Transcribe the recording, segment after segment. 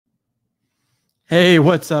Hey,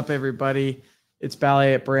 what's up, everybody? It's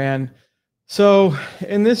BallietBran. So,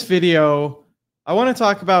 in this video, I want to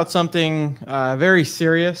talk about something very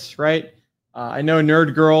serious, right? I know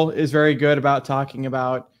Nerd Girl is very good about talking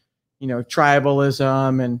about,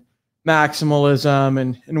 tribalism and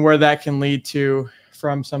maximalism and where that can lead to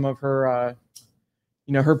from some of her,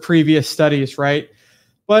 her previous studies, right?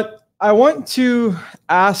 But I want to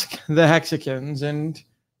ask the Hexicans, and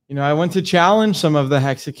I want to challenge some of the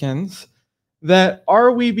Hexicans that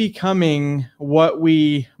are we becoming what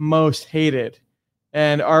we most hated?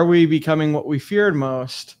 And are we becoming what we feared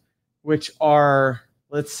most, which are,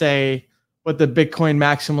 let's say, what the Bitcoin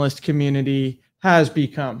maximalist community has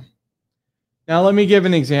become? Now, let me give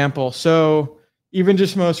an example. So, even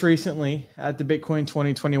just most recently at the Bitcoin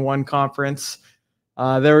 2021 conference,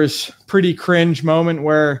 there was pretty cringe moment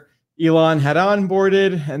where Elon had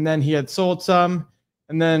onboarded and then he had sold some,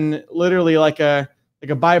 and then literally like a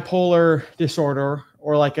bipolar disorder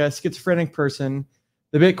or like a schizophrenic person,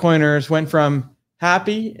 the Bitcoiners went from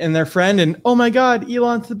happy and their friend and, oh my God,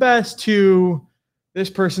 Elon's the best, to this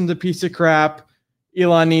person's a piece of crap.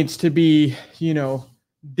 Elon needs to be,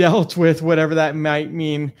 dealt with, whatever that might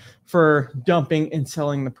mean, for dumping and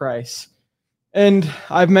selling the price. And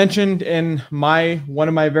I've mentioned in one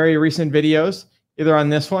of my very recent videos, either on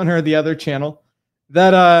this one or the other channel,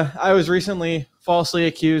 that I was recently falsely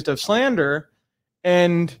accused of slander.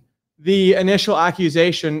 And the initial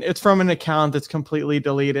accusation, it's from an account that's completely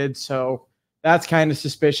deleted. So that's kind of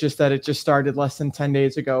suspicious that it just started less than 10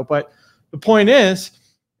 days ago. But the point is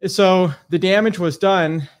so the damage was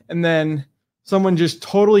done, and then someone just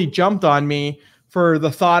totally jumped on me for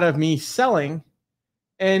the thought of me selling.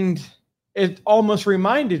 And it almost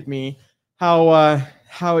reminded me how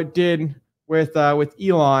it did with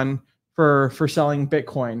Elon for selling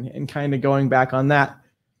Bitcoin and kind of going back on that.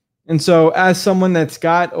 And so as someone that's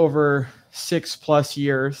got over 6+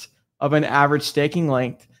 years of an average staking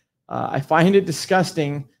length, I find it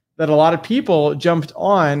disgusting that a lot of people jumped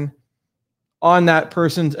on that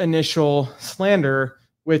person's initial slander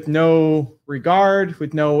with no regard,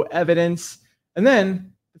 with no evidence. And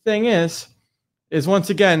then the thing is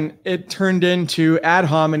once again, it turned into ad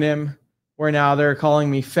hominem, where now they're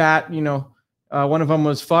calling me fat. One of them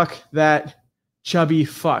was fuck that chubby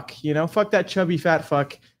fuck, fuck that chubby fat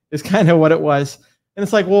fuck is kind of what it was. And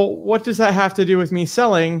it's like, well, what does that have to do with me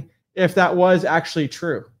selling if that was actually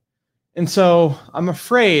true? And so I'm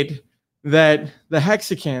afraid that the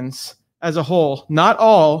Hexicans as a whole, not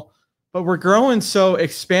all, but we're growing so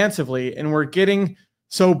expansively and we're getting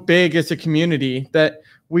so big as a community that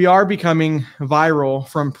we are becoming viral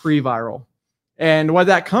from pre-viral. And what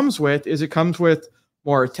that comes with is it comes with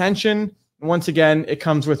more attention. And once again, it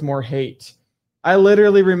comes with more hate. I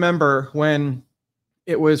literally remember when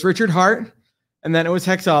it was Richard Hart, and then it was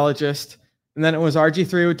Hexologist, and then it was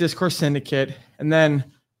RG3 with Discourse Syndicate, and then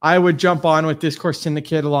I would jump on with Discourse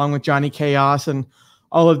Syndicate along with Johnny Chaos and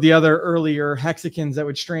all of the other earlier Hexicans that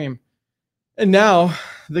would stream. And now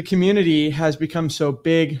the community has become so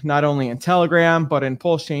big, not only in Telegram, but in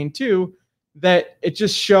PulseChain too, that it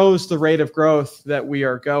just shows the rate of growth that we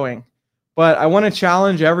are going. But I want to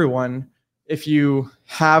challenge everyone, if you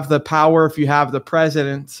have the power, if you have the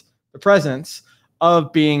presence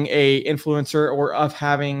of being a influencer or of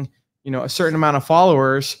having, a certain amount of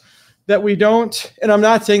followers, that we don't, and I'm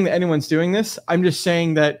not saying that anyone's doing this, I'm just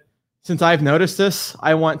saying that since I've noticed this,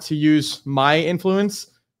 I want to use my influence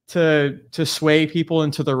to sway people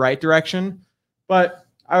into the right direction. But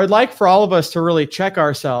I would like for all of us to really check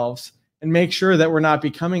ourselves and make sure that we're not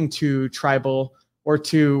becoming too tribal or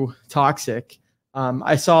too toxic.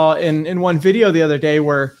 I saw in one video the other day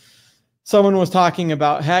where someone was talking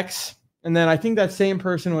about Hex, and then I think that same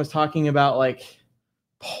person was talking about like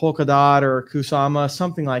Polkadot or Kusama,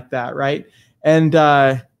 something like that, right? And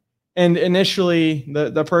initially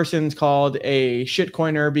the person's called a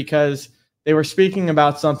shitcoiner because they were speaking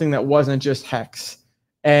about something that wasn't just Hex.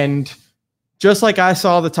 And just like I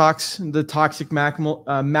saw the toxic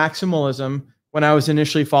maximalism when I was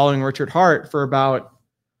initially following Richard Hart for about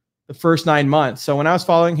the first 9 months. So when I was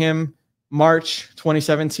following him, March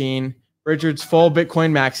 2017, Richard's full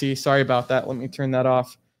Bitcoin maxi. Sorry about that. Let me turn that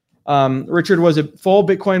off. Richard was a full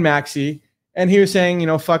Bitcoin maxi, and he was saying,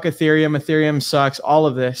 fuck Ethereum. Ethereum sucks, all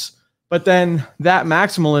of this. But then that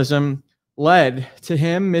maximalism led to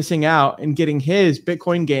him missing out and getting his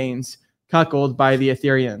Bitcoin gains cuckolded by the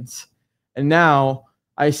Ethereans. And now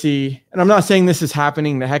I see, and I'm not saying this is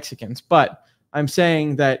happening to Hexicans, but I'm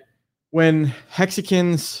saying that when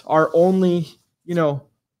Hexicans are only,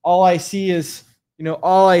 all I see is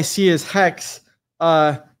Hex,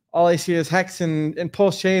 all I see is Hex and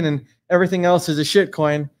PulseChain, and everything else is a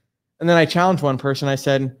shitcoin. And then I challenged one person. I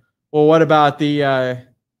said, well, what about the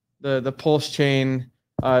Pulse chain,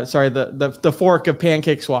 the fork of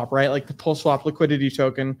Pancake Swap, right? Like the Pulse Swap liquidity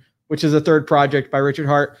token, which is a third project by Richard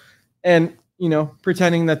Hart, and, you know,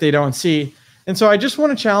 pretending that they don't see. And so I just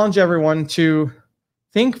want to challenge everyone to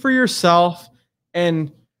think for yourself.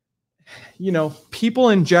 And, you know, people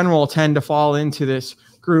in general tend to fall into this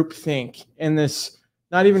group think and this,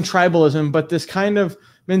 not even tribalism, but this kind of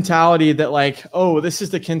mentality that like, oh, this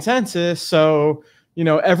is the consensus. So, you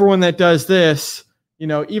know, everyone that does this, you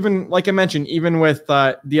know, even like I mentioned, even with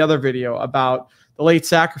the other video about the late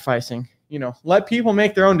sacrificing, you know, let people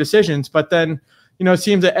make their own decisions. But then, you know, it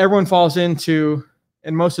seems that everyone falls into,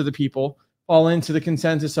 and most of the people fall into the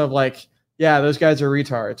consensus of like, yeah, those guys are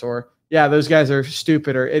retards, or yeah, those guys are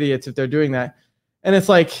stupid or idiots if they're doing that. And it's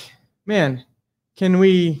like, man, can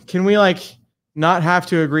we like not have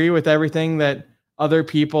to agree with everything that other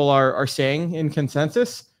people are saying in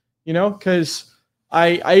consensus? You know, because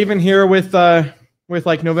I even hear with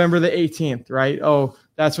like November the 18th, right? Oh,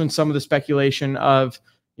 that's when some of the speculation of,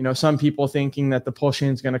 you know, some people thinking that the Pulse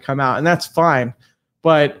chain is going to come out, and that's fine,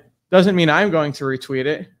 but doesn't mean I'm going to retweet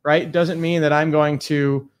it, right? Doesn't mean that I'm going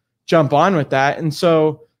to jump on with that. And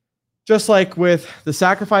so just like with the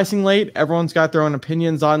sacrificing late, everyone's got their own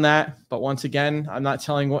opinions on that. But once again, I'm not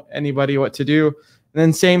telling anybody what to do. And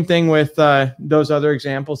then same thing with those other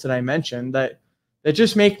examples that I mentioned that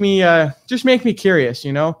just make me curious,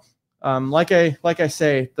 you know. Like I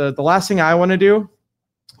say, the last thing I want to do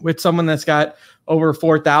with someone that's got over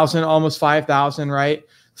 4,000, almost 5,000, right,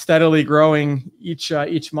 steadily growing each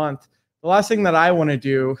month. The last thing that I want to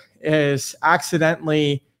do is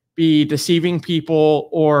accidentally be deceiving people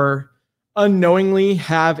or unknowingly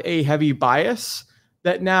have a heavy bias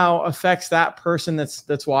that now affects that person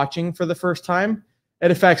that's watching for the first time.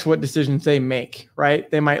 It affects what decisions they make, right?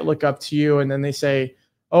 They might look up to you and then they say,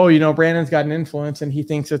 oh, you know, Brandon's got an influence and he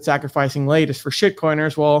thinks that sacrificing late is for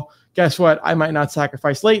shitcoiners. Well, guess what? I might not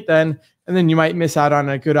sacrifice late then. And then you might miss out on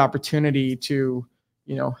a good opportunity to,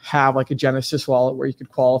 you know, have like a Genesis wallet where you could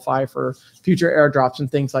qualify for future airdrops and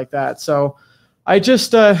things like that. So I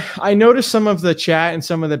just, I noticed some of the chat and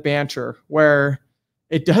some of the banter where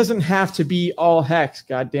it doesn't have to be all Hex,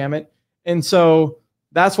 God damn it. And so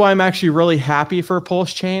that's why I'm actually really happy for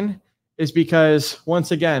Pulse Chain, is because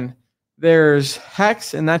once again, there's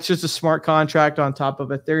Hex, and that's just a smart contract on top of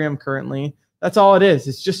Ethereum currently. That's all it is.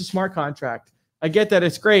 It's just a smart contract. I get that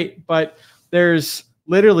it's great, but there's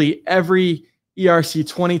literally every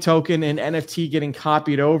ERC20 token and NFT getting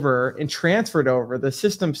copied over and transferred over the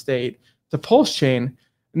system state to Pulse Chain.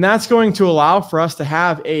 And that's going to allow for us to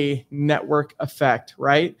have a network effect,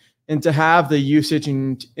 right? And to have the usage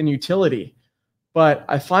and utility. But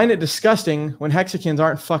I find it disgusting when Hexicans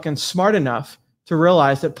aren't fucking smart enough to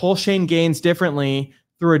realize that Pulse Chain gains differently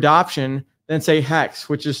through adoption than, say, Hex,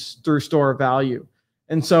 which is through store of value.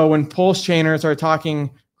 And so when Pulse Chainers are talking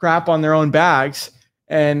crap on their own bags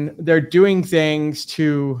and they're doing things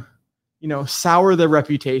to, you know, sour their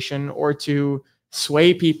reputation or to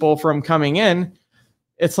sway people from coming in,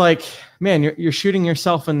 it's like, man, you're shooting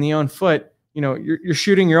yourself in the own foot. You know, you're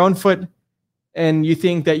shooting your own foot, and you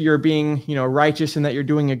think that you're being, you know, righteous and that you're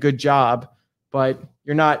doing a good job, but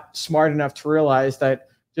you're not smart enough to realize that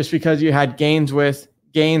just because you had gains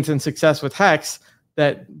and success with Hex,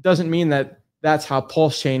 that doesn't mean that that's how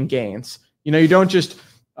Pulse Chain gains. You know, you don't just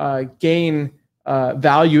gain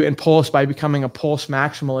value in Pulse by becoming a Pulse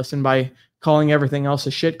maximalist and by calling everything else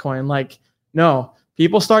a shitcoin. Like, no,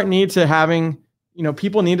 people need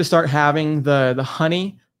to start having the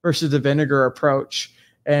honey versus the vinegar approach.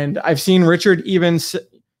 And I've seen Richard even,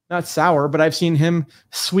 not sour, but I've seen him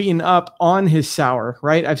sweeten up on his sour,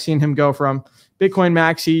 right? I've seen him go from Bitcoin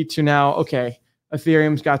maxi to now, okay,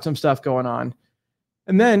 Ethereum's got some stuff going on.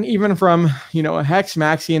 And then even from, you know, a Hex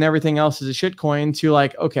maxi and everything else is a shitcoin to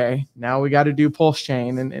like, okay, now we got to do Pulse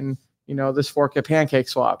Chain and, you know, this fork of Pancake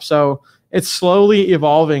Swap. So it's slowly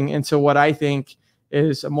evolving into what I think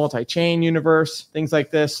is a multi-chain universe, things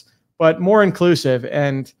like this, but more inclusive.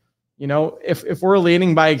 And, you know, if we're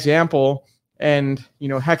leading by example and, you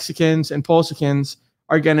know, HEXICANs and PULSECHANs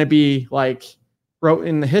are going to be like wrote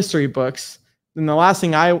in the history books, then the last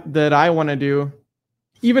thing that I want to do,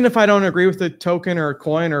 even if I don't agree with the token or a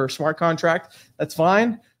coin or a smart contract, that's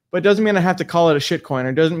fine. But it doesn't mean I have to call it a shitcoin, or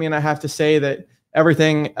it doesn't mean I have to say that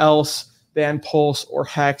everything else than Pulse or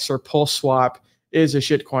Hex or Pulse Swap is a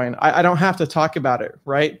shitcoin. I don't have to talk about it,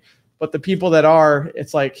 right? But the people that are,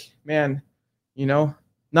 it's like, man, you know,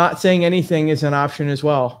 not saying anything is an option as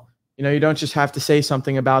well. You know, you don't just have to say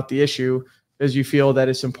something about the issue because you feel that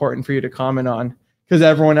it's important for you to comment on because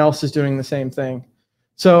everyone else is doing the same thing.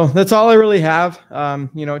 So that's all I really have.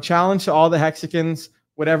 Challenge to all the Hexicans,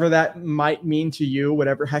 whatever that might mean to you,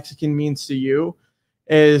 whatever Hexican means to you,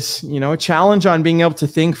 is, a challenge on being able to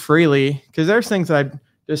think freely, because there's things that I've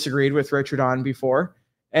disagreed with Richard on before.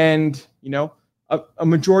 And, a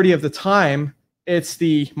majority of the time, it's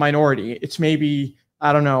the minority. It's maybe,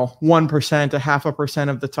 I don't know, 1%, 0.5%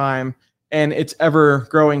 of the time, and it's ever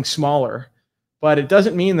growing smaller. But it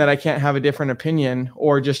doesn't mean that I can't have a different opinion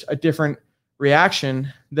or just a different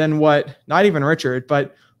reaction than what, not even Richard,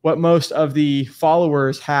 but what most of the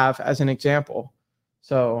followers have as an example.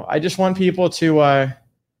 So I just want people to,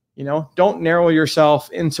 don't narrow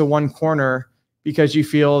yourself into one corner because you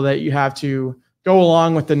feel that you have to go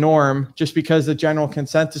along with the norm just because the general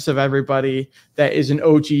consensus of everybody that is an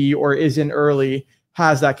OG or is in early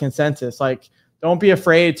has that consensus. Like, don't be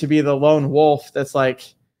afraid to be the lone wolf that's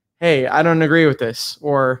like, hey, I don't agree with this.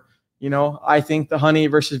 Or, I think the honey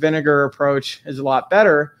versus vinegar approach is a lot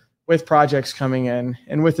better with projects coming in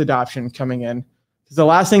and with adoption coming in. Because the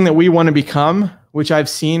last thing that we want to become, which I've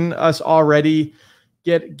seen us already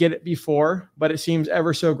get it before, but it seems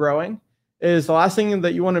ever so growing, is the last thing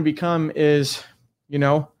that you want to become is,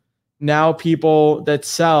 now people that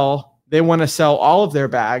sell, they want to sell all of their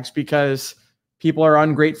bags because people are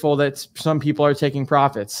ungrateful that some people are taking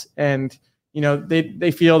profits. And,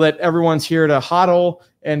 they feel that everyone's here to hodl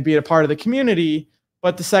and be a part of the community.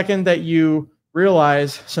 But the second that you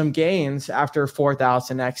realize some gains after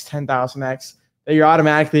 4,000x, 10,000x, that you're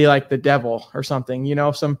automatically like the devil or something,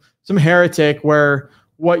 some heretic where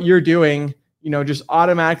what you're doing, just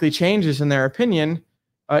automatically changes in their opinion,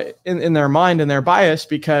 in their mind and their bias,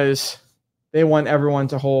 because they want everyone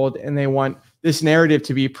to hold and they want this narrative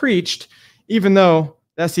to be preached, even though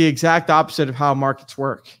that's the exact opposite of how markets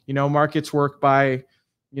work. Markets work by,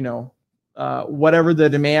 whatever the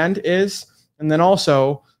demand is. And then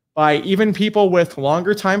also by even people with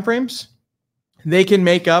longer time frames, they can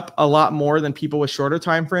make up a lot more than people with shorter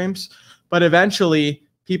time frames. But eventually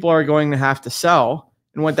people are going to have to sell.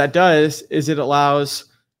 And what that does is it allows,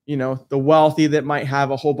 the wealthy that might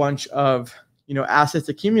have a whole bunch of, assets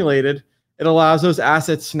accumulated, it allows those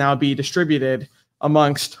assets to now be distributed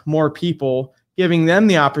amongst more people, giving them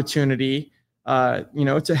the opportunity,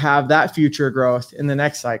 to have that future growth in the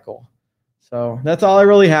next cycle. So that's all I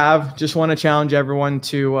really have. Just want to challenge everyone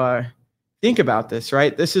to think about this,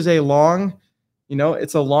 right? This is a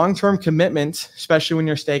it's a long-term commitment, especially when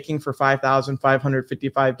you're staking for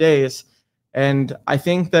 5,555 days. And I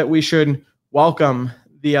think that we should welcome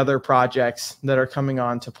the other projects that are coming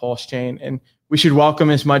on to PulseChain, and we should welcome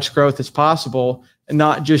as much growth as possible and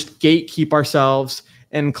not just gatekeep ourselves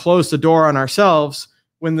and close the door on ourselves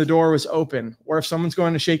when the door was open. Or if someone's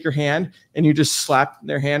going to shake your hand and you just slap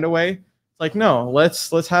their hand away, like, no,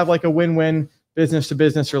 let's have like a win-win business to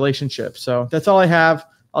business relationship. So that's all I have.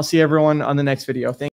 I'll see everyone on the next video. Thank you.